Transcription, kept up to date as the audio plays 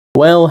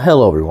Well,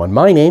 hello everyone,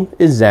 my name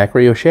is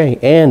Zachary O'Shea,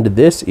 and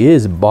this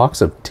is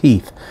Box of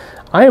Teeth.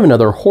 I have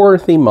another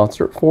horror-themed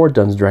monster for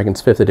Dungeons &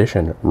 Dragons 5th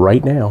edition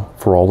right now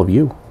for all of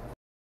you.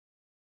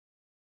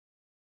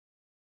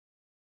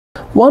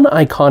 One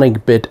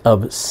iconic bit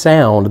of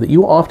sound that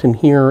you often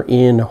hear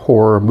in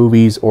horror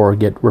movies or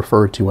get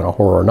referred to in a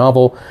horror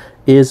novel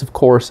is, of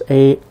course,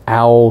 a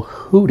owl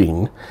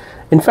hooting.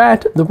 In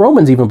fact, the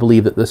Romans even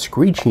believed that the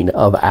screeching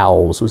of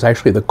owls was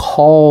actually the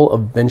call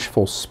of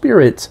vengeful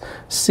spirits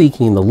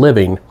seeking the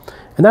living.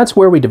 And that's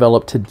where we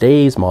develop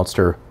today's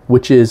monster,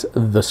 which is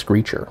the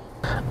Screecher.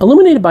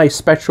 Illuminated by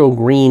spectral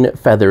green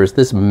feathers,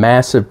 this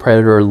massive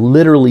predator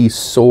literally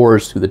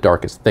soars through the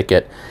darkest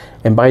thicket.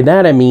 And by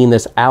that I mean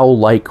this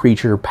owl-like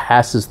creature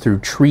passes through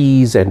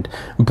trees and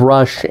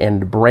brush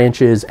and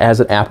branches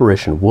as an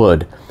apparition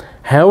would.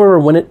 However,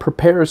 when it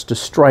prepares to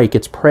strike,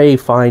 its prey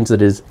finds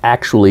that it is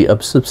actually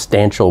a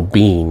substantial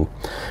being.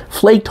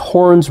 Flaked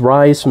horns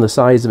rise from the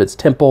sides of its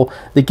temple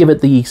that give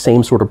it the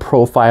same sort of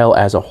profile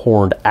as a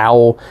horned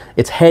owl.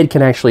 Its head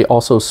can actually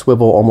also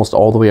swivel almost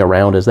all the way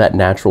around as that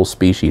natural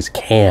species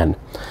can.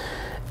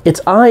 Its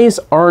eyes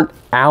aren't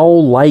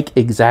owl-like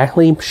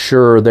exactly.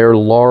 Sure, they're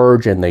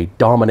large and they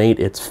dominate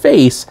its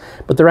face,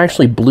 but they're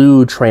actually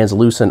blue,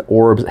 translucent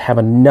orbs that have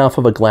enough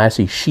of a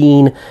glassy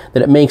sheen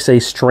that it makes a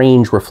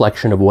strange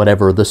reflection of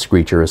whatever the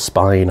Screecher is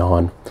spying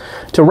on.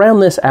 To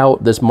round this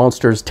out, this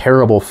monster's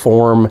terrible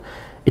form,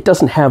 it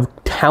doesn't have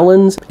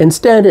talons.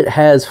 Instead, it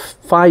has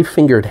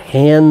five-fingered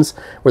hands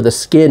where the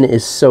skin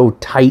is so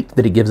tight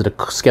that it gives it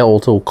a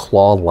skeletal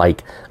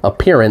claw-like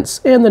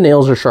appearance, and the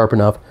nails are sharp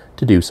enough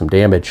to do some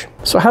damage.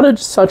 So how did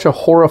such a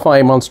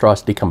horrifying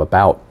monstrosity come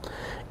about?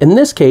 In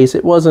this case,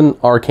 it was an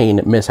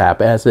arcane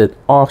mishap, as it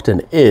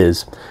often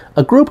is.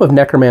 A group of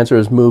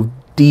necromancers moved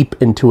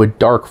deep into a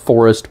dark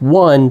forest,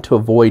 one, to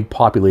avoid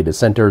populated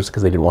centers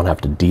because they didn't want to have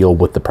to deal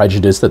with the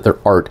prejudice that their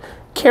art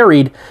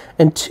carried,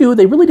 and two,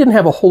 they really didn't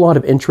have a whole lot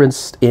of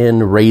interest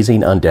in raising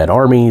undead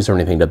armies or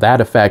anything to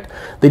that effect.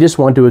 They just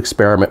wanted to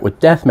experiment with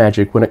death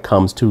magic when it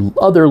comes to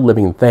other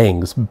living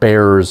things: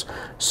 bears,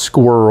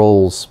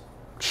 squirrels,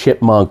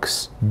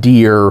 chipmunks,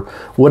 deer,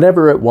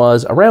 whatever it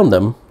was around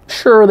them.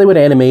 Sure, they would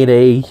animate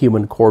a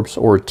human corpse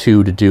or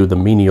two to do the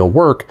menial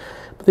work,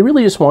 but they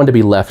really just wanted to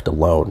be left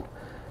alone.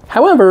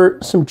 However,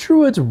 some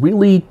druids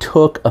really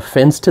took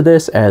offense to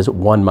this, as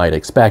one might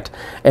expect,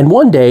 and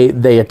one day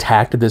they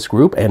attacked this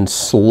group and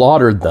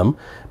slaughtered them,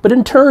 but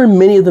in turn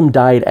many of them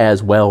died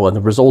as well, and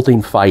the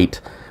resulting fight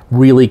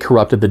really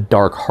corrupted the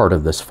dark heart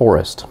of this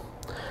forest.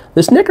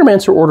 This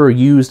necromancer order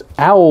used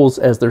owls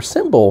as their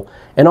symbol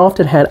and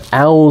often had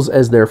owls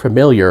as their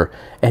familiar,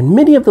 and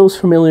many of those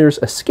familiars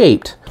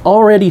escaped.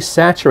 Already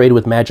saturated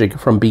with magic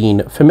from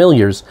being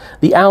familiars,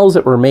 the owls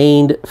that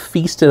remained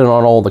feasted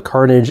on all the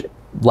carnage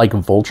like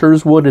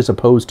vultures would, as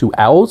opposed to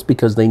owls,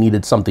 because they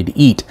needed something to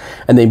eat,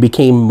 and they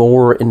became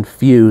more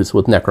infused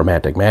with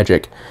necromantic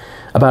magic.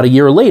 About a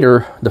year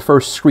later, the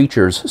first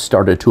Screechers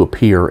started to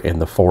appear in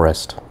the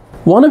forest.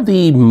 One of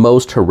the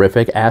most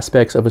horrific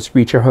aspects of a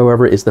Screecher,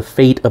 however, is the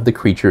fate of the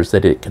creatures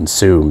that it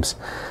consumes.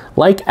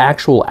 Like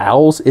actual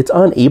owls, it's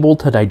unable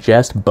to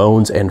digest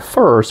bones and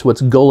fur, so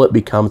its gullet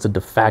becomes a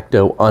de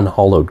facto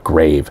unhallowed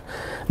grave.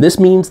 This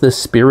means the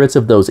spirits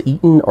of those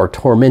eaten are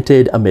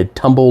tormented amid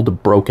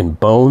tumbled, broken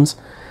bones.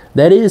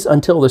 That is,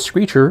 until the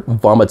Screecher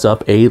vomits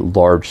up a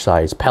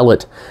large-sized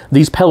pellet.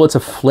 These pellets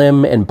of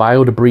phlegm and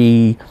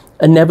biodebris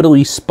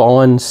inevitably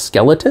spawn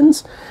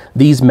skeletons.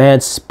 These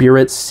mad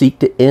spirits seek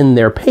to end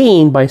their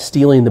pain by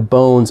stealing the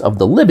bones of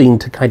the living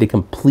to kind of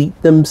complete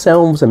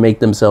themselves and make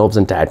themselves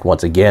intact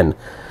once again.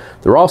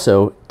 They're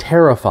also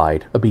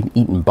terrified of being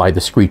eaten by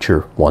the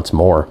Screecher once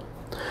more.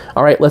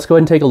 Alright, let's go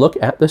ahead and take a look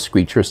at the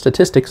Screecher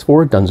statistics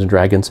for Dungeons &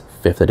 Dragons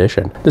 5th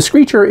edition. The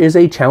Screecher is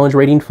a challenge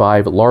rating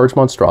 5 large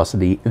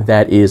monstrosity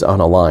that is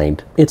unaligned.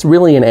 It's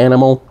really an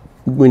animal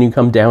when you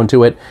come down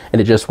to it,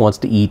 and it just wants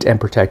to eat and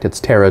protect its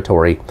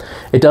territory.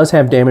 It does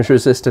have damage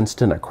resistance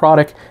to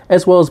necrotic,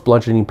 as well as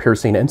bludgeoning,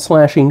 piercing, and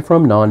slashing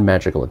from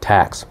non-magical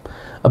attacks.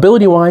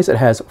 Ability-wise, it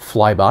has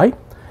flyby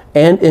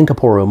and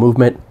incorporeal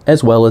movement,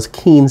 as well as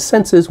keen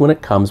senses when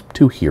it comes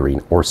to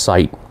hearing or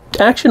sight.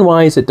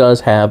 Action-wise, it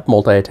does have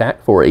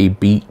multi-attack for a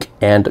beak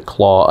and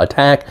claw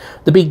attack.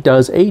 The beak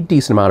does a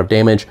decent amount of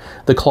damage.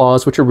 The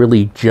claws, which are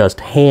really just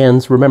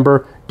hands,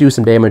 remember, do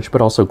some damage,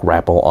 but also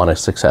grapple on a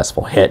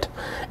successful hit.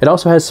 It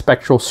also has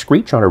Spectral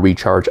Screech on a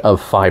recharge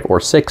of 5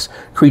 or 6.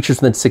 Creatures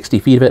within 60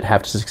 feet of it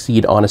have to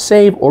succeed on a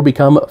save or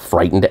become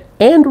frightened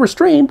and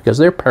restrained because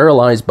they're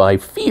paralyzed by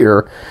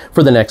fear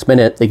for the next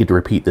minute. They get to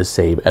repeat this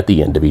save at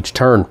the end of each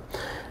turn.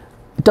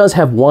 It does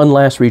have one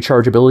last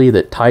recharge ability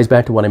that ties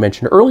back to what I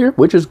mentioned earlier,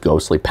 which is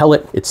Ghostly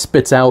Pellet. It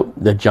spits out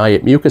the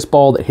giant mucus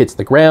ball that hits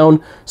the ground,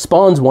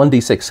 spawns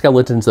 1d6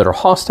 skeletons that are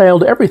hostile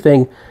to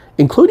everything,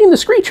 including the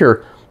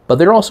Screecher, but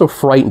they're also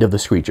frightened of the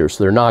Screecher,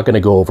 so they're not going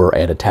to go over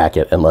and attack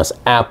it unless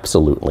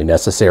absolutely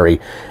necessary.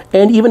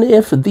 And even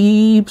if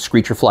the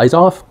Screecher flies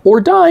off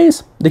or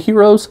dies, the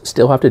heroes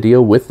still have to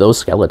deal with those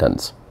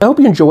skeletons. I hope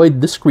you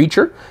enjoyed this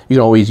Screecher. You can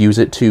always use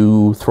it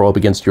to throw up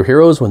against your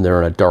heroes when they're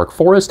in a dark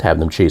forest, have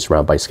them chased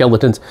around by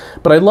skeletons,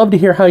 but I'd love to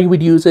hear how you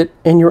would use it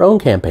in your own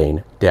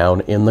campaign down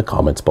in the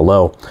comments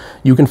below.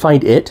 You can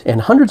find it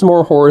and hundreds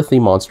more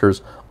horror-themed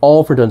monsters,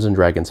 all for Dungeons &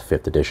 Dragons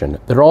 5th edition,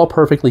 that are all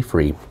perfectly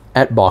free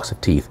at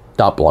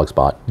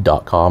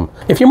boxofteeth.blogspot.com.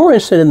 If you're more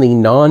interested in the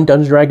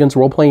non-Dungeons & Dragons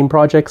role-playing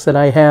projects that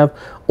I have,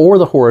 or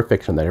the horror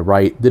fiction that I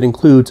write that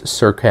includes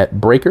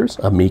Circuit Breakers,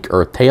 a Meek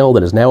Earth tale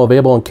that is now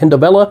available on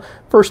Kindlevella.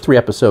 First 3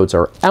 episodes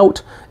are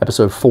out.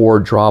 Episode 4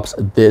 drops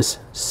this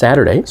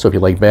Saturday, so if you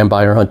like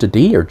Vampire Hunter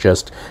D or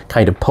just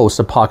kind of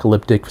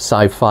post-apocalyptic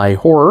sci-fi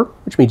horror,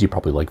 which means you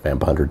probably like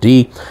Vampire Hunter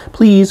D,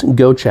 please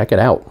go check it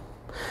out.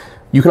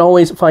 You can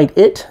always find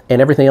it and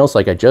everything else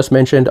like I just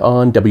mentioned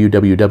on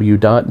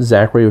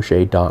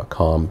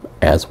www.zacharyoshay.com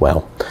as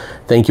well.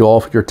 Thank you all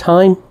for your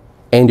time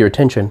and your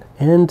attention,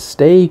 and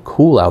stay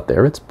cool out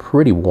there. It's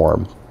pretty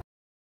warm.